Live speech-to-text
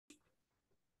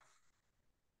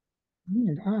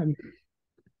my God.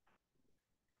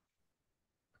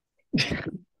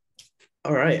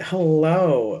 All right.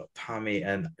 Hello, Tommy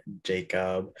and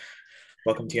Jacob.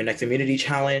 Welcome to your next immunity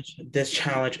challenge. This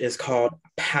challenge is called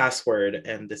Password,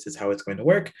 and this is how it's going to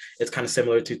work. It's kind of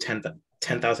similar to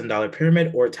 $10,000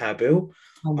 pyramid or taboo.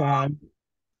 Oh God.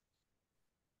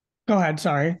 Go ahead.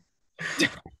 Sorry.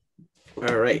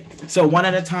 All right. So, one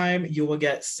at a time, you will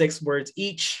get 6 words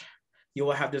each. You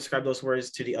will have to describe those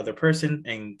words to the other person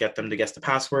and get them to guess the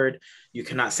password. You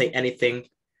cannot say anything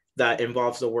that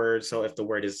involves the word. So, if the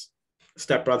word is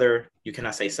stepbrother, you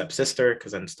cannot say stepsister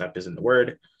because then step isn't the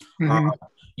word. Um, Hmm.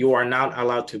 you are not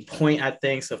allowed to point at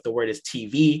things. So if the word is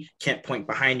TV, can't point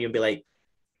behind you and be like,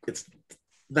 it's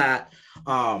that.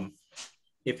 Um,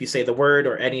 if you say the word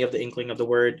or any of the inkling of the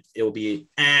word, it will be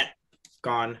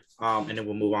gone, and then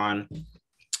we'll move on.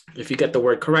 If you get the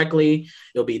word correctly,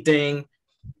 it'll be ding.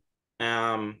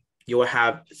 You will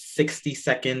have 60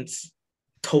 seconds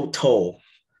total,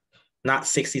 not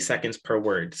 60 seconds per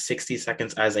word, 60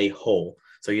 seconds as a whole.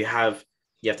 So you have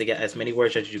to get as many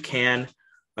words as you can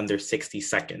under 60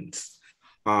 seconds.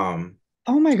 Um,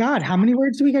 Oh my God. How many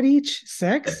words do we get each?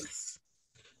 Six? yes.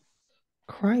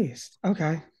 Christ.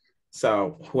 Okay.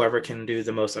 So whoever can do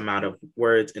the most amount of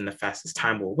words in the fastest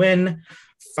time will win.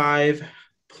 5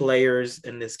 players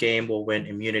in this game will win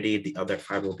immunity. The other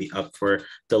 5 will be up for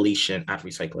deletion at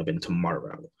Recycle Event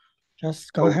tomorrow.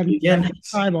 Just go Before ahead we and send begin, me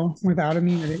the Bible without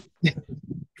immunity.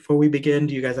 do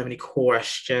you guys have any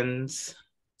questions?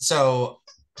 So,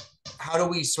 how do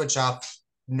we switch up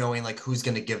knowing like who's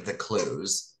going to give the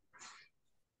clues?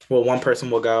 Well, one person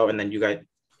will go, and then you guys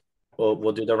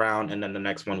we'll do the round, and then the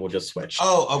next one will just switch.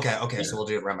 Oh, okay, okay. Yeah. So we'll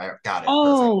do it right. Got it. Perfect.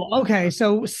 Oh, okay.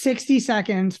 So 60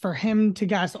 seconds for him to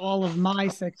guess all of my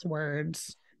 6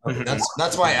 words. Okay, Mhm.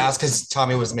 that's why I asked because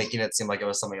Tommy was making it seem like it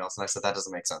was something else, and I said that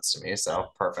doesn't make sense to me.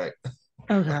 So perfect.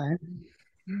 Okay.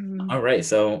 Mm. All right.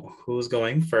 So who's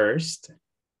going first?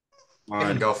 I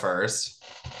can On go first.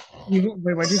 Wait,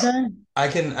 what'd you say? I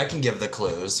can give the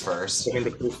clues first. giving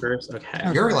the clue first. Okay.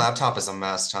 Okay. Your laptop is a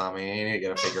mess, Tommy. You need to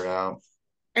get it figured out.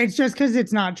 It's just because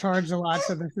it's not charged a lot,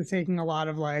 so this is taking a lot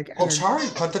of like Well,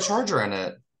 energy. put the charger in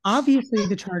it. Obviously,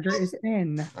 the charger is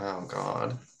in. Oh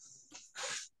God.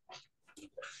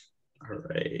 All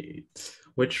right.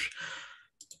 Which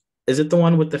is it? The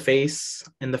one with the face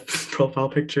in the profile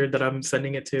picture that I'm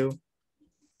sending it to?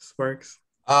 Sparks.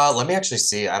 Let me actually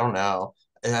see. I don't know.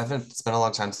 I haven't. It's been a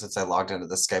long time since I logged into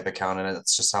the Skype account, and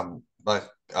it's just on like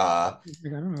Like, I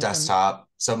don't know. desktop.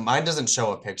 So mine doesn't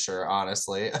show a picture,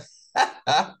 honestly.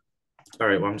 All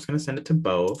right. Well, I'm just gonna send it to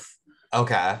both.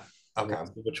 Okay. We'll Okay.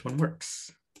 see which one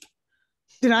works.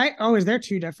 Did I? Oh, is there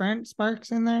two different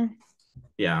sparks in there?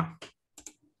 Yeah.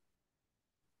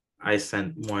 I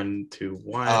sent one to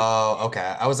one. Oh,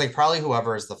 okay. I was like, probably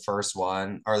whoever is the first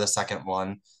one or the second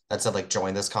one that said like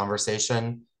join this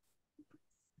conversation,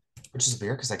 which is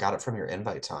weird because I got it from your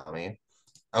invite, Tommy.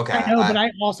 Okay. I know, but I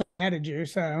also added you,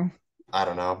 so I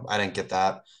don't know. I didn't get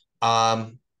that.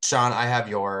 Sean, I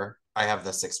have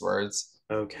the 6 words.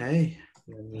 Okay.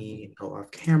 Let me go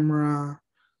off camera.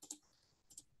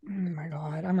 oh my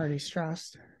God, I'm already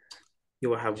stressed. You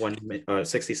will have 1 minute,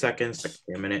 60 seconds,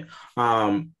 technically a minute.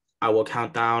 I will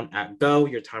count down at go.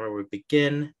 Your timer will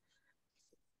begin.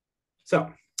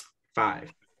 So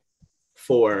 5,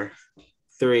 4,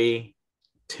 3,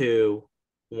 2,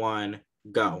 1,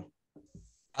 go.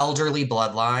 Elderly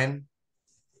bloodline.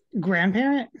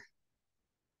 Grandparent,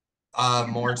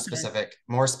 More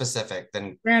specific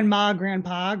than grandma,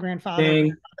 grandpa, grandfather,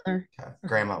 Ding. grandmother. okay, Okay.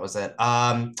 grandma was it.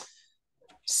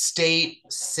 State,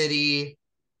 city,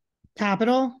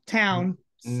 Capital, town,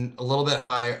 a little bit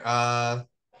higher.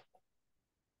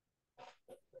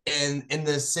 In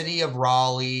the city of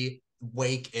Raleigh,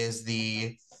 Wake is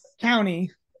the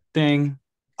county, Ding.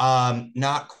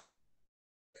 not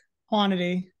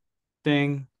quantity,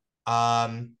 Ding.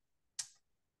 um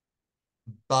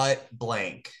but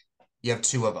blank. You have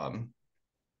 2 of them.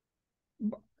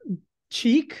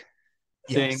 cheek,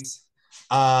 Ding. Yes.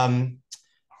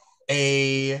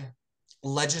 A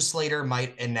legislator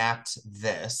might enact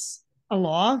this, a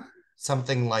law.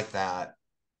 something like that.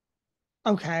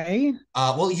 Okay.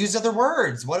 Well, use other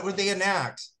words. What would they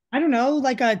enact? I don't know,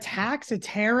 like a tax, a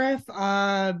tariff,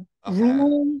 Okay,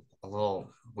 rule. a little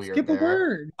weird Skip a there.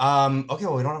 word. Okay,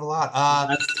 well, we don't have a lot.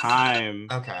 Last time.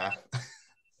 Okay.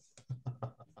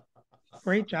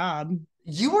 Great job.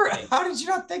 How did you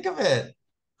not think of it?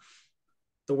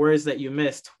 The words that you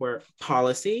missed were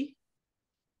policy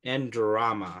and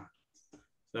drama.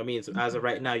 So that means as of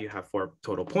right now, you have 4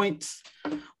 total points.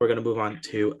 We're going to move on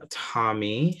to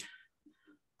Tommy.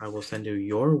 I will send you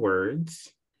your words.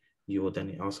 You will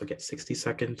then also get 60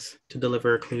 seconds to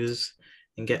deliver clues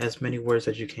and get as many words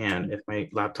as you can if my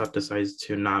laptop decides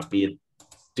to not be a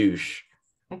douche.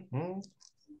 Mm-hmm.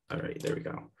 All right, there we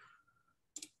go.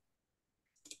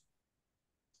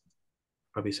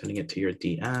 I'll be sending it to your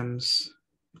DMs.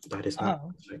 That is not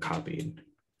copied.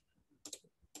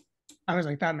 I was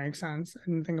like, that makes sense. I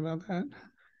didn't think about that.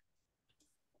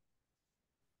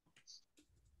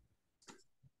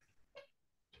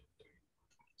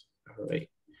 All right,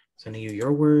 sending you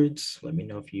your words. Let me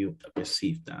know if you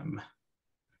received them.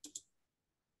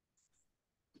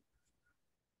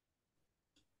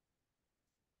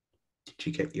 Did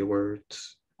you get your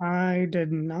words? I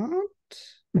did not.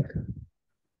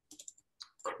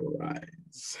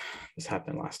 Cries. This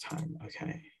happened last time.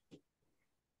 Okay.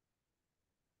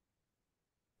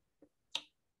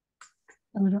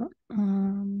 I don't,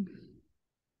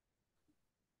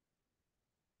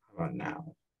 How about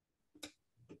now?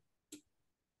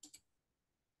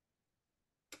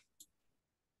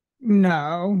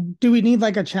 no. Do we need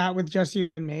like a chat with just you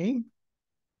and me?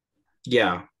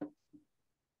 Yeah.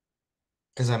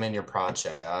 Because I'm in your prod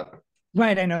chat.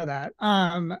 Right, I know that.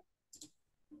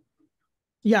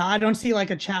 Yeah, I don't see like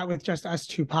a chat with just us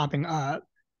two popping up.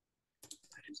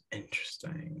 That is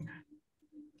interesting.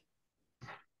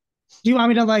 Do you want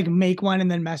me to like make one and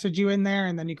then message you in there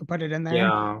and then you can put it in there?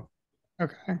 Yeah.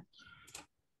 Okay.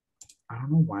 I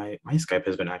don't know why my Skype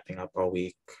has been acting up all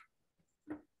week.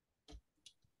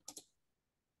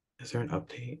 Is there an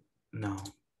update? No.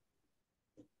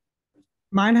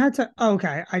 Mine had to. Oh,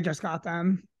 okay, I just got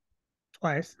them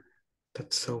twice.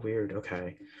 That's so weird.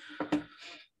 Okay. All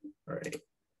right.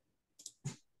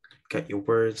 Get your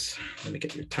words. Let me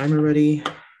get your timer ready.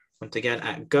 Once again,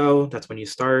 at go, that's when you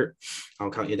start.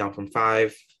 I'll count you down from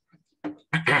 5.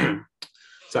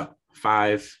 So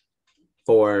 5,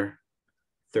 4,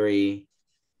 3,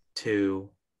 2,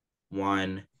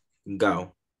 1,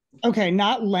 go. Okay,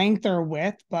 not length or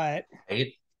width, but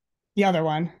Right? the other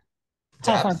one.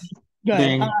 How far? Depth.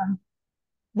 Good.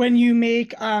 When you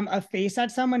make a face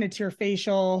at someone, it's your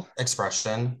facial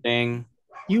Expression. Ding.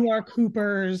 You are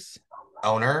Cooper's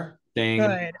Owner. Ding.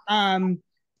 good.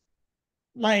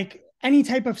 Like any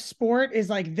type of sport is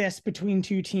like this between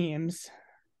two teams.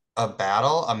 A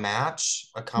battle, a match,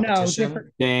 a No, competition.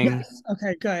 different. Ding. Yes.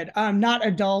 Okay, good. Not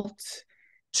adults.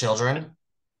 Children.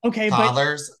 Okay,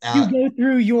 Toddlers. but you go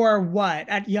through your what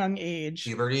at young age?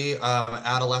 Puberty.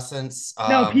 Adolescence.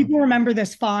 No, people remember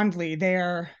this fondly.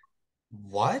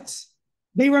 What?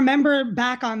 They remember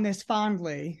back on this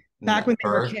fondly, back when they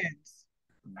were kids.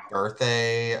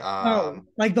 Birthday. Oh,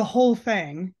 like the whole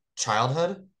thing.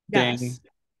 Childhood. Yes. Ding.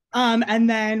 And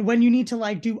then when you need to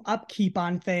like do upkeep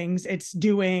on things, it's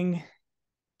doing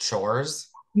Chores.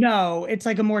 no, it's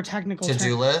like a more technical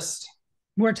To-do term. list.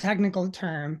 More technical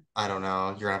term. I don't know.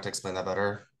 You're gonna have to explain that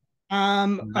better.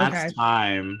 That's Okay.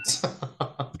 time.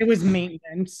 It was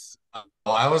maintenance.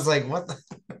 Oh, I was like, what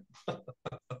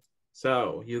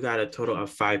So you got a total of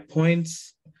 5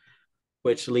 points,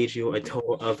 which leaves you a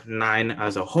total of 9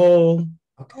 as a whole.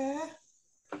 Okay.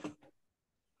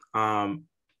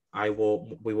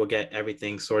 We will get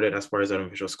everything sorted as far as an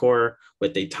official score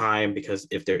with a time, because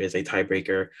if there is a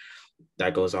tiebreaker,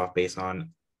 that goes off based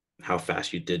on how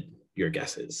fast you did your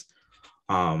guesses.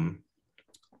 Let's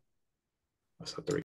have to